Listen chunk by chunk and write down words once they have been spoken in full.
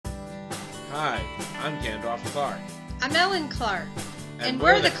Hi, I'm Gandalf Clark. I'm Ellen Clark. And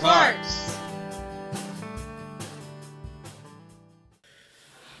we're the Clarks.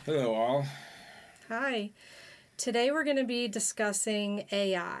 Hello, all. Hi. Today we're going to be discussing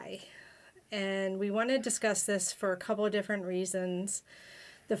AI. And we want to discuss this for a couple of different reasons.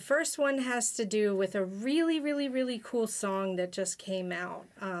 The first one has to do with a really cool song that just came out.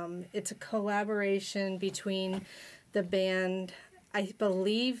 It's a collaboration between the band, I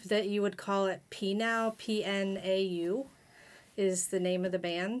believe that you would call it PNAU, PNAU is the name of the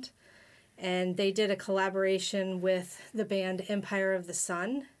band. And they did a collaboration with the band Empire of the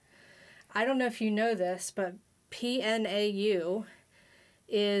Sun. I don't know if you know this, but PNAU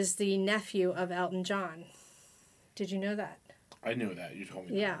is the nephew of Elton John. Did you know that? I knew that. You told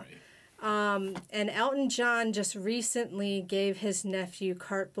me Yeah. that already. And Elton John just recently gave his nephew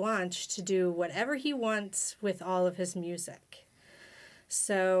carte blanche to do whatever he wants with all of his music.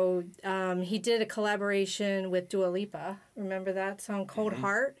 So he did a collaboration with Dua Lipa. Remember that song, Cold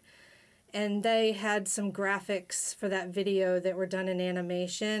Heart? And they had some graphics for that video that were done in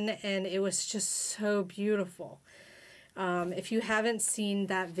animation, and it was just so beautiful. If you haven't seen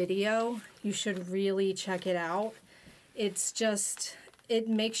that video, you should really check it out. It's just, it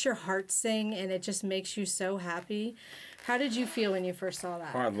makes your heart sing, and it just makes you so happy. How did you feel when you first saw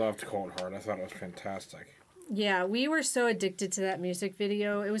that? Oh, I loved Cold Heart. I thought it was fantastic. Yeah, we were so addicted to that music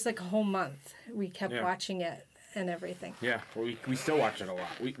video. It was like a whole month. We kept watching it and everything. Yeah, we still watch it a lot.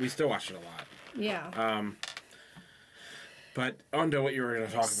 We still watch it a lot. Yeah. But on to what you were going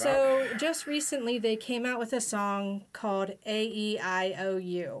to talk about. So just recently they came out with a song called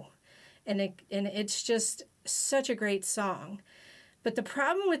AEIOU. And it's just such a great song. But the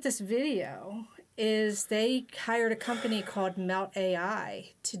problem with this video is they hired a company called Melt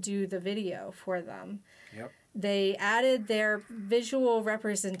AI to do the video for them. Yep. They added their visual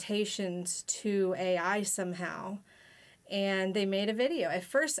representations to AI somehow, and they made a video. At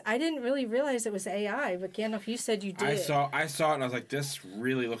first, I didn't really realize it was AI, but Gandalf, you said you did. I saw it, and I was like, this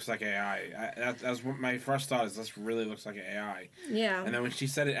really looks like AI. That was what my first thought is, this really looks like AI. Yeah. And then when she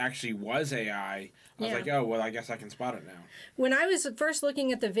said it actually was AI, I was like, oh, well, I guess I can spot it now. When I was first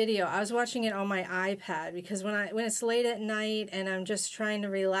looking at the video, I was watching it on my iPad because when it's late at night and I'm just trying to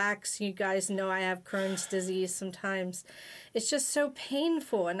relax, you guys know I have Crohn's disease sometimes. It's just so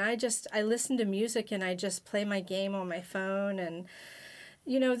painful, and I listen to music and I just play my game on my phone. And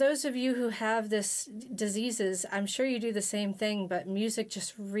you know, those of you who have this diseases, I'm sure you do the same thing, but music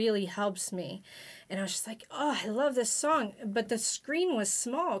just really helps me. And I was just like, oh, I love this song. But the screen was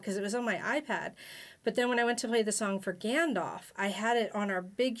small because it was on my iPad. But then when I went to play the song for Gandalf, I had it on our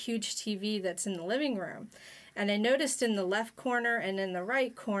big, huge TV that's in the living room. And I noticed in the left corner and in the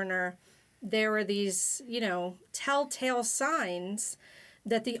right corner, there were these, you know, telltale signs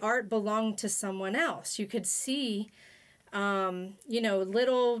that the art belonged to someone else. You could see, you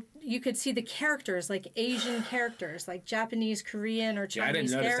know, you could see the characters, like Asian characters, like Japanese, Korean, or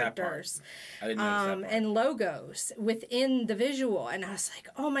Chinese characters. I didn't notice that part. And logos within the visual. And I was like,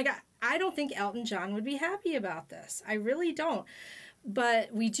 oh my God, I don't think Elton John would be happy about this. I really don't.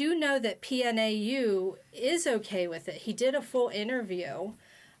 But we do know that PNAU is okay with it. He did a full interview.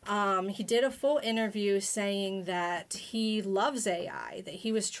 Saying that he loves AI, that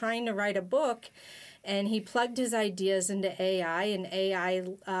he was trying to write a book, and he plugged his ideas into AI, and AI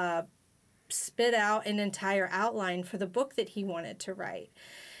spit out an entire outline for the book that he wanted to write.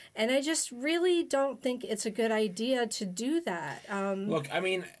 And I just really don't think it's a good idea to do that. Look, I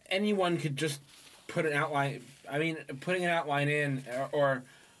mean, anyone could just put an outline. I mean, putting an outline in or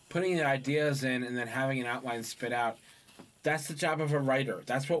putting the ideas in and then having an outline spit out, that's the job of a writer.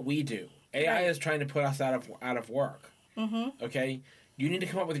 That's what we do. AI is trying to put us out of work. Mm-hmm. Okay? You need to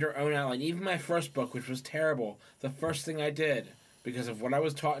come up with your own outline. Even my first book, which was terrible, the first thing I did, because of what I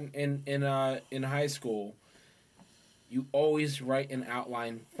was taught in high school, you always write an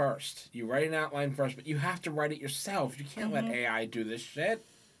outline first. You write an outline first, but you have to write it yourself. You can't let AI do this shit.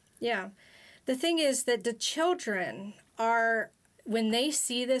 Yeah. The thing is that the children are, when they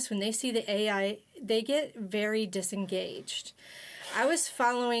see this, when they see the AI, they get very disengaged. I was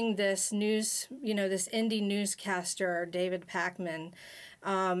following this news, you know, this indie newscaster, David Pakman.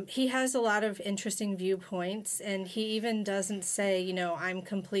 He has a lot of interesting viewpoints, and he even doesn't say, you know, I'm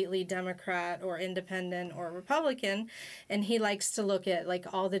completely Democrat or independent or Republican, and he likes to look at, like,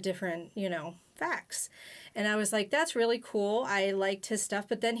 all the different, you know, facts. And I was like, that's really cool. I liked his stuff,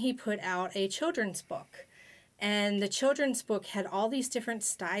 but then he put out a children's book. And the children's book had all these different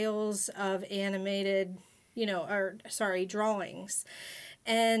styles of animated, drawings.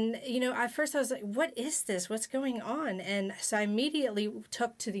 And, you know, at first I was like, what is this? What's going on? And so I immediately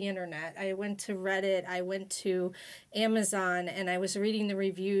took to the internet. I went to Reddit, I went to Amazon, and I was reading the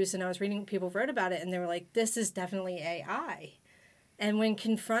reviews, and I was reading what people wrote about it, and they were like, this is definitely AI. And when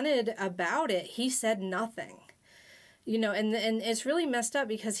confronted about it, he said nothing. You know, and it's really messed up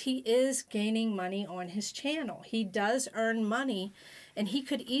because he is gaining money on his channel. He does earn money, and he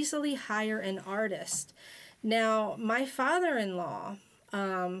could easily hire an artist. Now, my father-in-law,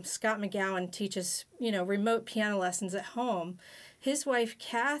 Scott McGowan, teaches, you know, remote piano lessons at home. His wife,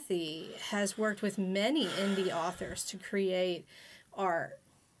 Kathy, has worked with many indie authors to create art.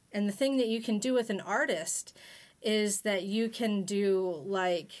 And the thing that you can do with an artist is that you can do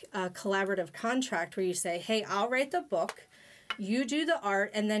like a collaborative contract where you say, hey, I'll write the book, you do the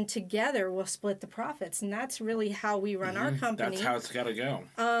art, and then together we'll split the profits. And that's really how we run our company. That's how it's got to go.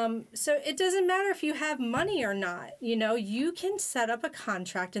 So it doesn't matter if you have money or not. You know, you can set up a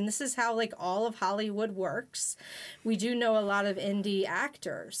contract, and this is how like all of Hollywood works. We do know a lot of indie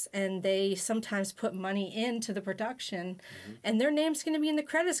actors, and they sometimes put money into the production, and their name's going to be in the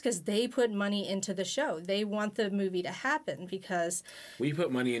credits because they put money into the show. They want the movie to happen because we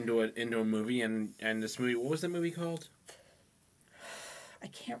put money into a movie, and this movie. What was the movie called? I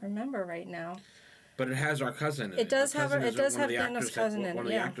can't remember right now. But it has our cousin in it. It does have Dana's cousin in it. One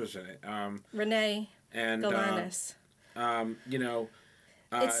of the actors in it. Renee Galanis. You know,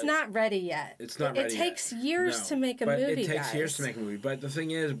 it's not ready yet. It's not ready. It takes years to make a movie. It takes years to make a movie. But the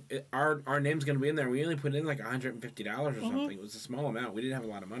thing is, our name's going to be in there. We only put in like $150 or something. It was a small amount. We didn't have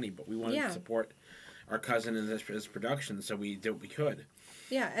a lot of money, but we wanted to support our cousin in this production, so we did what we could.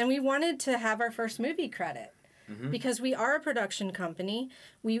 Yeah, and we wanted to have our first movie credit. Because we are a production company,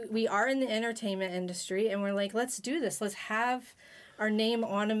 we are in the entertainment industry, and we're like, let's do this. Let's have our name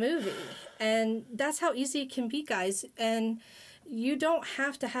on a movie. And that's how easy it can be, guys. And you don't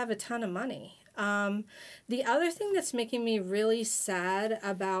have to have a ton of money. The other thing that's making me really sad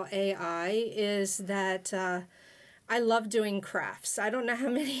about AI is that I love doing crafts. I don't know how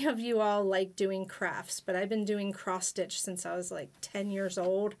many of you all like doing crafts, but I've been doing cross-stitch since I was like 10 years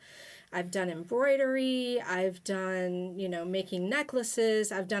old. I've done embroidery, I've done, you know, making necklaces,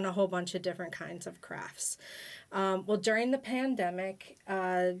 I've done a whole bunch of different kinds of crafts. Well, during the pandemic,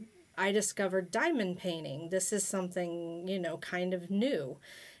 I discovered diamond painting. This is something, you know, kind of new.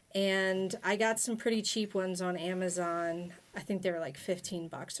 And I got some pretty cheap ones on Amazon. I think they were like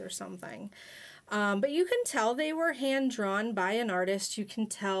 $15 or something. But you can tell they were hand-drawn by an artist. You can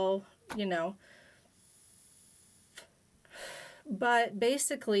tell, you know. But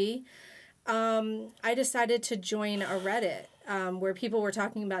basically, I decided to join a Reddit where people were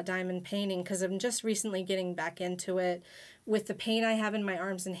talking about diamond painting because I'm just recently getting back into it. With the pain I have in my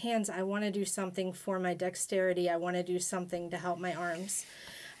arms and hands, I want to do something for my dexterity. I want to do something to help my arms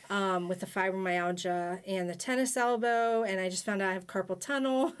with the fibromyalgia and the tennis elbow. And I just found out I have carpal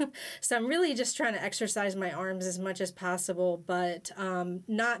tunnel. So I'm really just trying to exercise my arms as much as possible, but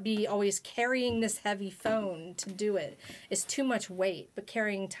not be always carrying this heavy phone to do it. It's too much weight, but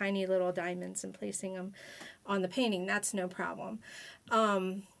carrying tiny little diamonds and placing them on the painting, that's no problem.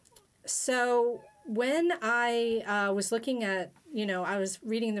 So when I was looking at, you know, I was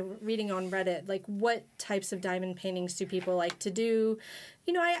reading on Reddit, like what types of diamond paintings do people like to do?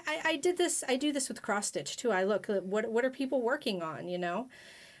 You know, I do this with cross stitch too. I look, what are people working on, you know?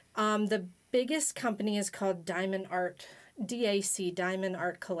 The biggest company is called Diamond Art, DAC, Diamond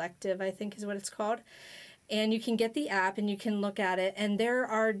Art Collective, I think is what it's called. And you can get the app and you can look at it. And there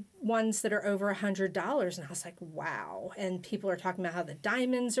are ones that are over $100. And I was like, wow. And people are talking about how the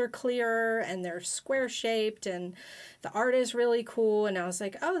diamonds are clear and they're square shaped and the art is really cool. And I was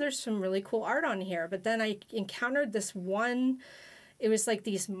like, oh, there's some really cool art on here. But then I encountered this one, it was like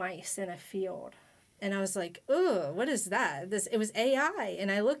these mice in a field. And I was like, ugh, what is that? It was AI.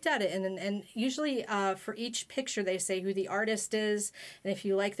 And I looked at it, and usually for each picture they say who the artist is, and if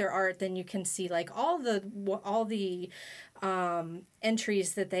you like their art, then you can see like all the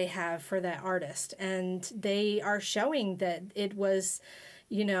entries that they have for that artist. And they are showing that it was,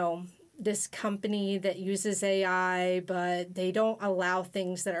 you know, this company that uses AI, but they don't allow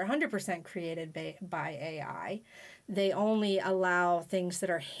things that are 100% created by AI. They only allow things that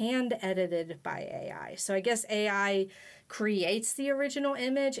are hand-edited by AI. So I guess AI creates the original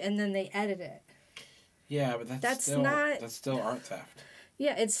image and then they edit it. Yeah, but that's still art theft.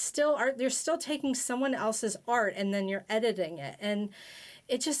 Yeah, it's still art. They're still taking someone else's art and then you're editing it. And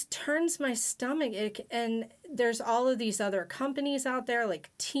it just turns my stomach. And there's all of these other companies out there like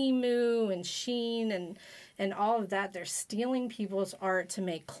Temu and Shein and all of that. They're stealing people's art to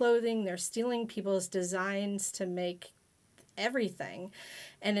make clothing. They're stealing people's designs to make everything.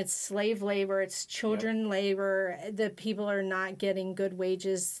 And it's slave labor, it's children labor. The people are not getting good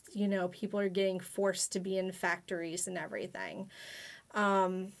wages. You know, people are getting forced to be in factories and everything.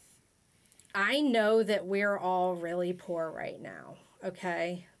 I know that we're all really poor right now,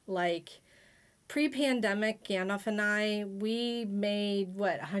 okay? Like, pre-pandemic, Gandalf and I, we made,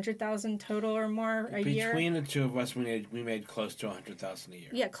 what, 100,000 total or more a year? Between the two of us, we made close to 100,000 a year.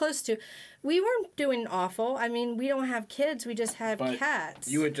 Yeah, close to. We weren't doing awful. I mean, we don't have kids. We just have But cats.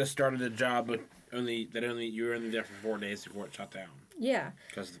 you had just started a job with you were only there for 4 days before it shut down. Yeah.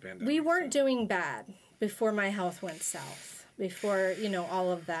 Because of the pandemic. We weren't doing bad before my health went south. Before, you know,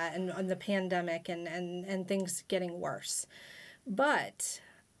 all of that and the pandemic and things getting worse. But,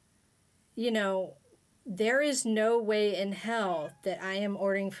 you know, there is no way in hell that I am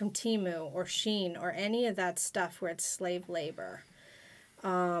ordering from Temu or Shein or any of that stuff where it's slave labor.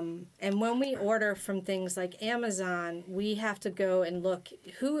 And when we order from things like Amazon, we have to go and look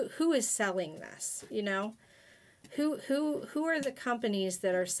who is selling this, you know? Who are the companies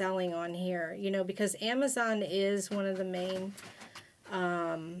that are selling on here? You know, because Amazon is one of the main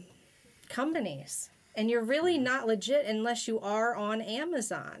companies. And you're really not legit unless you are on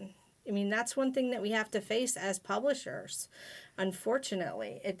Amazon. I mean, that's one thing that we have to face as publishers.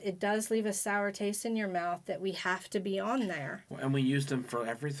 Unfortunately, it does leave a sour taste in your mouth that we have to be on there. Well, and we use them for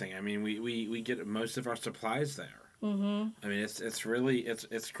everything. I mean, we get most of our supplies there. Mm-hmm. I mean, it's really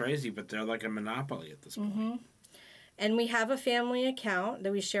crazy, but they're like a monopoly at this point. Mm-hmm. And we have a family account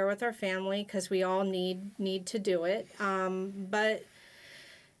that we share with our family because we all need to do it. But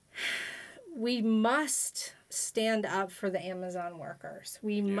we must stand up for the Amazon workers.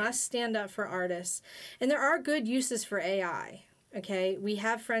 We must stand up for artists. And there are good uses for AI, okay? We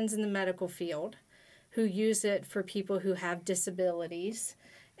have friends in the medical field who use it for people who have disabilities.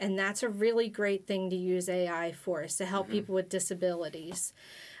 And that's a really great thing to use AI for, is to help people with disabilities.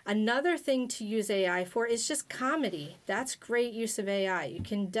 Another thing to use AI for is just comedy. That's great use of AI. You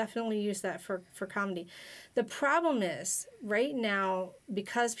can definitely use that for comedy. The problem is, right now,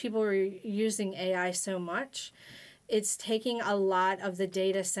 because people are using AI so much, it's taking a lot of the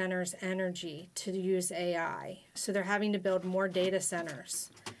data center's energy to use AI. So they're having to build more data centers.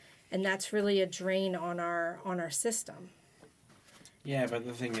 And that's really a drain on our system. Yeah, but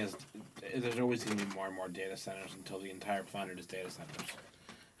the thing is, there's always going to be more and more data centers until the entire planet is data centers.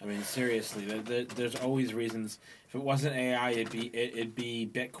 I mean, seriously, there's always reasons. If it wasn't AI, it'd be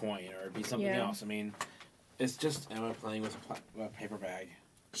Bitcoin or it'd be something else. I mean, it's just Emma playing with a paper bag.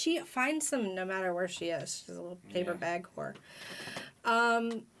 She finds them no matter where she is. She's a little paper bag whore.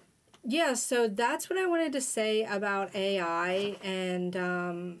 Yeah, so that's what I wanted to say about AI. And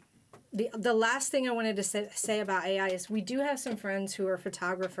the last thing I wanted to say about AI is we do have some friends who are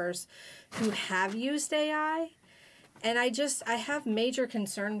photographers who have used AI. And I have major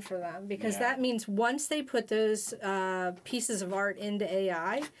concern for them because that means once they put those pieces of art into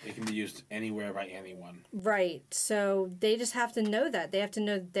AI... It can be used anywhere by anyone. Right. So they just have to know that. They have to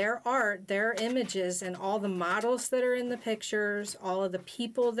know their art, their images, and all the models that are in the pictures, all of the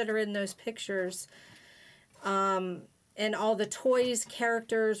people that are in those pictures, and all the toys,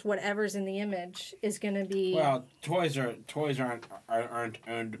 characters, whatever's in the image is going to be... Well, toys aren't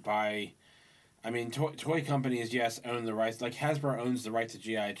owned by... I mean, toy companies, yes, own the rights. Like, Hasbro owns the right to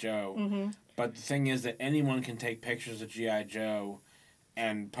G.I. Joe. Mm-hmm. But the thing is that anyone can take pictures of G.I. Joe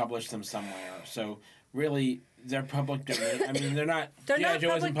and publish them somewhere. So, really, they're public domain. I mean, they're not... G.I.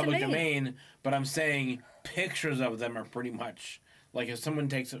 Joe isn't public domain, but I'm saying pictures of them are pretty much... Like, if someone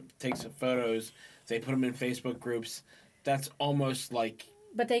takes photos, they put them in Facebook groups, that's almost like...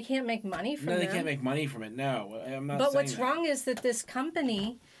 But they can't make money from it. No, they can't make money from it, no. I'm not saying But what's wrong is that this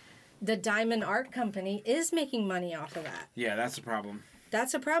company... The Diamond Art Company is making money off of that. Yeah, that's a problem.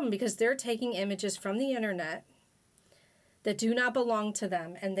 That's a problem because they're taking images from the internet that do not belong to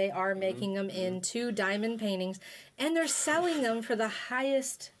them, and they are making them into diamond paintings, and they're selling them for the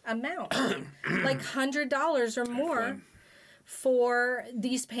highest amount, like $100 or more for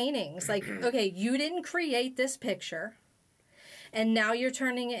these paintings. Like, okay, you didn't create this picture, and now you're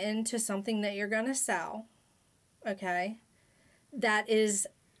turning it into something that you're going to sell, okay? That is...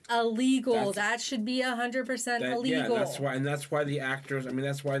 illegal. That should be 100% illegal. Yeah, that's why the actors. I mean,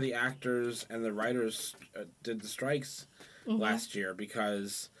 that's why the actors and the writers did the strikes last year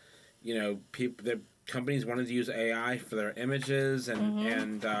because, you know, the companies wanted to use AI for their images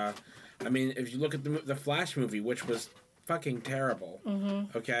and I mean, if you look at the Flash movie, which was fucking terrible.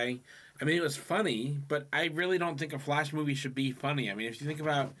 Okay, I mean, it was funny, but I really don't think a Flash movie should be funny. I mean, if you think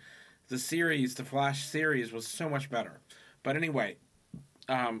about the series, the Flash series was so much better. But anyway.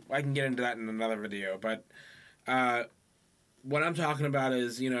 I can get into that in another video, but what I'm talking about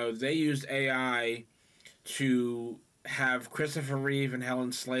is, they used AI to have Christopher Reeve and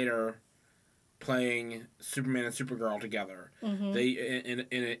Helen Slater playing Superman and Supergirl together. Mm-hmm. They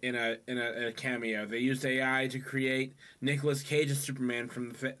in a cameo. They used AI to create Nicolas Cage's Superman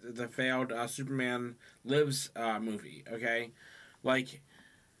from the failed Superman Lives movie. Okay, like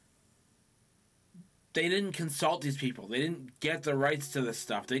they didn't consult these people. They didn't get the rights to this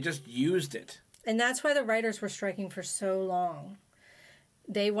stuff. They just used it. And that's why the writers were striking for so long.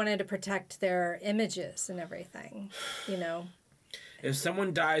 They wanted to protect their images and everything, If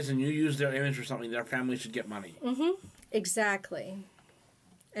someone dies and you use their image for something, their family should get money. Mm-hmm. Exactly.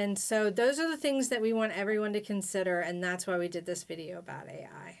 And so those are the things that we want everyone to consider, and that's why we did this video about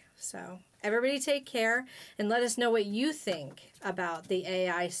AI. So everybody take care, and let us know what you think about the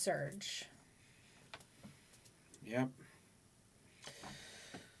AI surge. Yep.